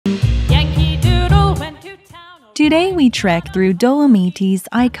Today we trek through Dolomites'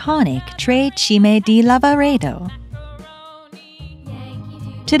 iconic Tre Cime di Lavaredo.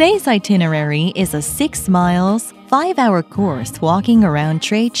 Today's itinerary is a 6 miles, 5-hour course walking around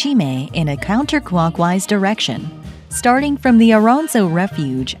Tre Cime in a counterclockwise direction, starting from the Aronzo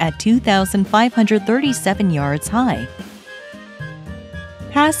Refuge at 2,537 yards high.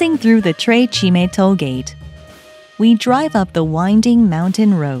 Passing through the Tre Cime toll gate, we drive up the winding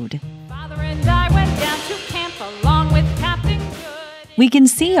mountain road. We can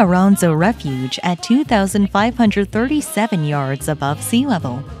see Aronzo Refuge at 2,537 yards above sea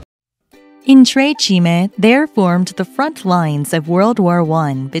level. In Tre Cime, there formed the front lines of World War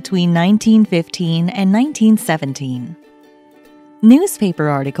I between 1915 and 1917. Newspaper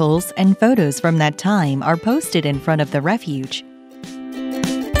articles and photos from that time are posted in front of the refuge.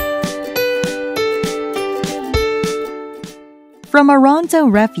 From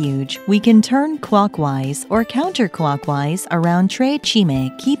Aronzo Refuge, we can turn clockwise or counterclockwise around Tre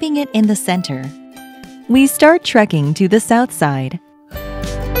Cime, keeping it in the center. We start trekking to the south side.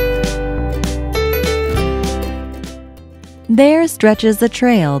 There stretches a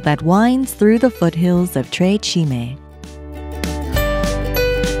trail that winds through the foothills of Tre Cime.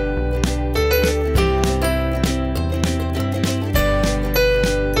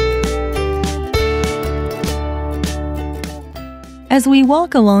 As we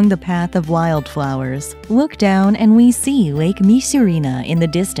walk along the path of wildflowers, look down and we see Lake Misurina in the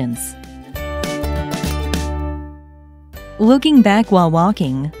distance. Looking back while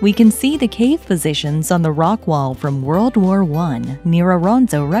walking, we can see the cave positions on the rock wall from World War I near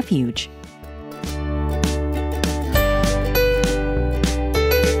Aronzo Refuge.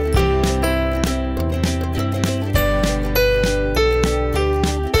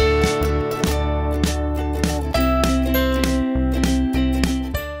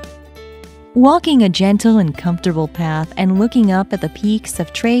 Walking a gentle and comfortable path and looking up at the peaks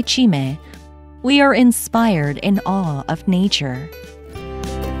of Tre Cime, we are inspired in awe of nature.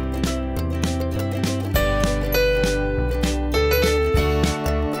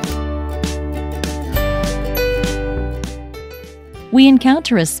 We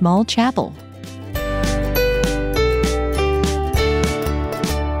encounter a small chapel.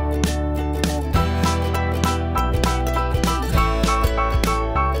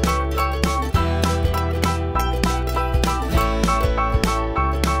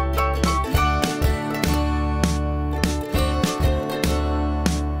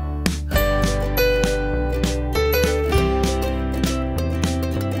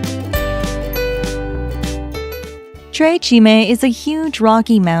 Tre Cime is a huge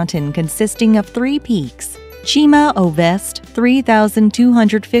rocky mountain consisting of 3 peaks: Cima Ovest,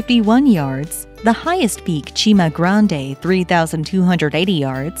 3,251 yards, the highest peak Cima Grande, 3,280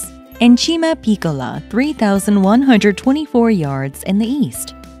 yards, and Cima Piccola, 3,124 yards in the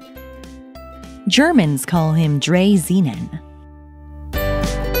east. Germans call him Tre Cime.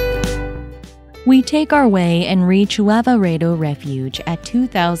 We take our way and reach Lavaredo Refuge at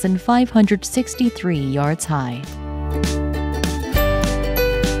 2,563 yards high.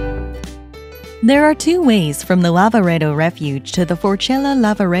 There are 2 ways from the Lavaredo Refuge to the Forcella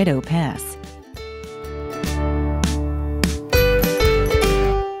Lavaredo Pass.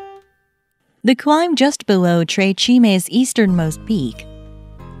 The climb just below Tre Cime's easternmost peak,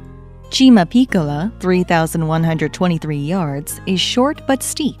 Cima Piccola, 3,123 yards, is short but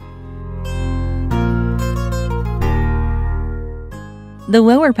steep. The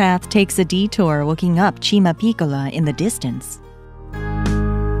lower path takes a detour looking up Cima Piccola in the distance.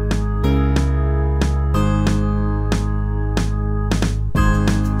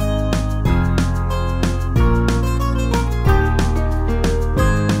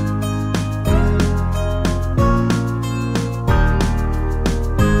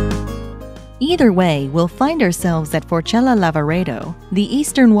 Either way, we'll find ourselves at Forcella Lavaredo, the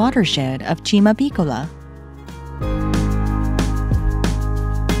eastern watershed of Cima Piccola.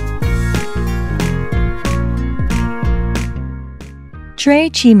 Tre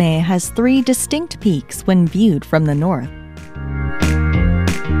Cime has 3 distinct peaks when viewed from the north.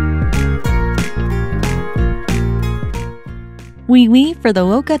 We leave for the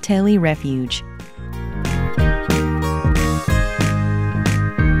Locatelli Refuge.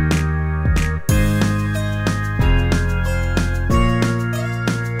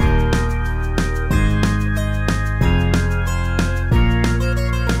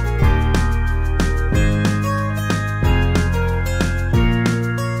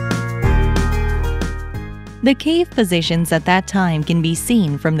 The cave positions at that time can be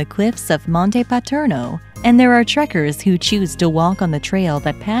seen from the cliffs of Monte Paterno, and there are trekkers who choose to walk on the trail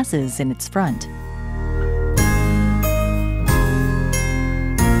that passes in its front.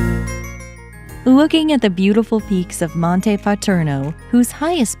 Looking at the beautiful peaks of Monte Paterno, whose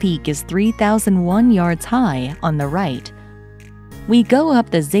highest peak is 3,001 yards high on the right, we go up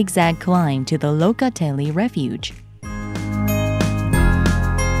the zigzag climb to the Locatelli Refuge.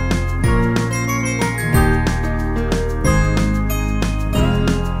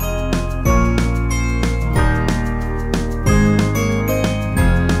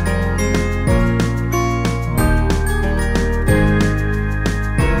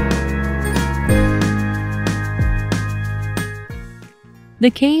 The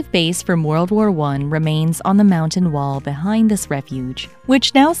cave base from World War I remains on the mountain wall behind this refuge,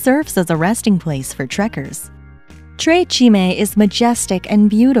 which now serves as a resting place for trekkers. Tre Cime is majestic and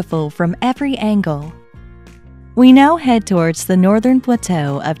beautiful from every angle. We now head towards the northern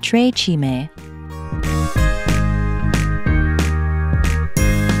plateau of Tre Cime.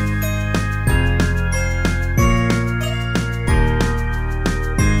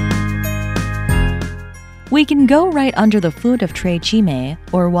 We can go right under the foot of Tre Cime,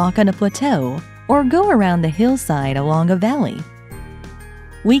 or walk on a plateau, or go around the hillside along a valley.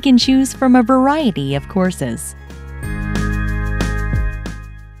 We can choose from a variety of courses.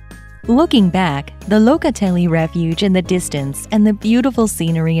 Looking back, the Locatelli Refuge in the distance and the beautiful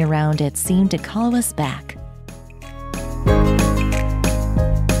scenery around it seem to call us back.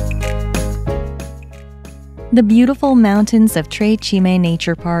 The beautiful mountains of Tre Cime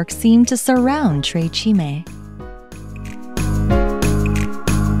Nature Park seem to surround Tre Cime.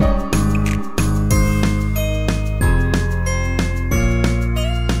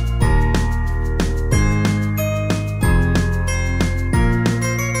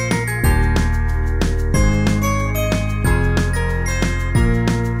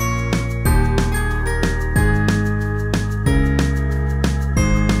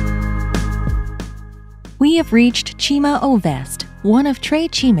 We have reached Cima Ovest, one of Tre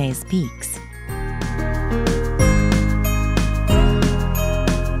Cime's peaks.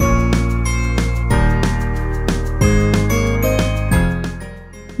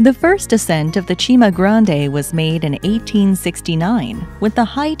 The first ascent of the Cima Grande was made in 1869 with a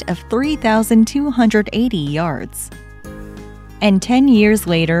height of 3,280 yards. And 10 years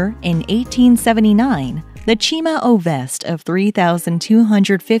later, in 1879, the Cima Ovest of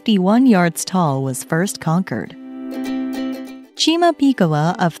 3,251 yards tall was first conquered. Cima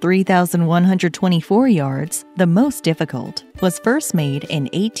Piccola of 3,124 yards, the most difficult, was first made in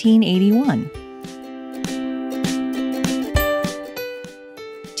 1881.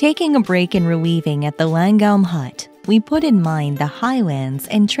 Taking a break in relieving at the Langaum Hut, we put in mind the highlands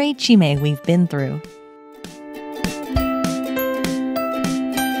and Tre Cime we've been through.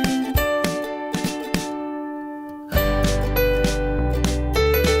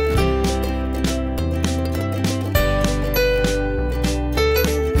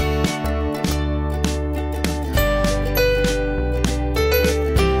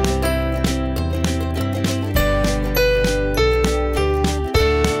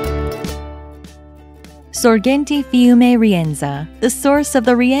 Sorgente Fiume Rienza, the source of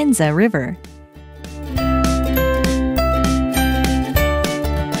the Rienza River.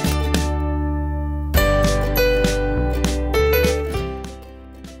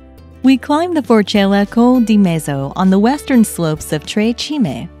 We climb the Forcella Col di Mezzo on the western slopes of Tre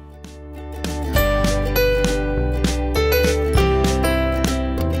Cime.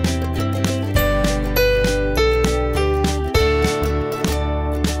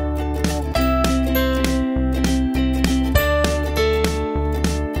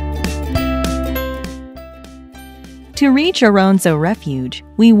 To reach Aronzo Refuge,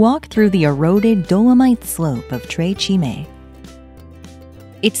 we walk through the eroded Dolomite slope of Tre Cime.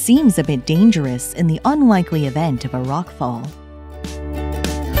 It seems a bit dangerous in the unlikely event of a rockfall.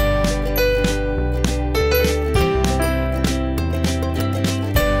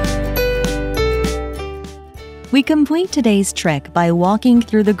 We complete today's trek by walking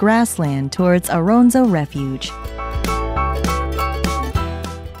through the grassland towards Aronzo Refuge.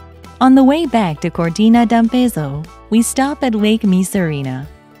 On the way back to Cortina d'Ampezzo, we stop at Lake Misurina.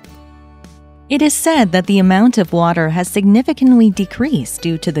 It is said that the amount of water has significantly decreased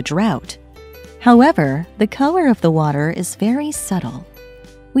due to the drought. However, the color of the water is very subtle.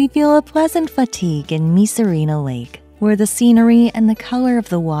 We feel a pleasant fatigue in Misurina Lake, where the scenery and the color of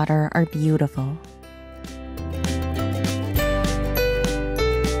the water are beautiful.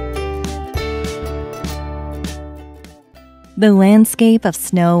 The landscape of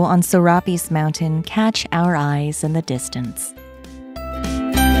snow on Serapis Mountain catch our eyes in the distance.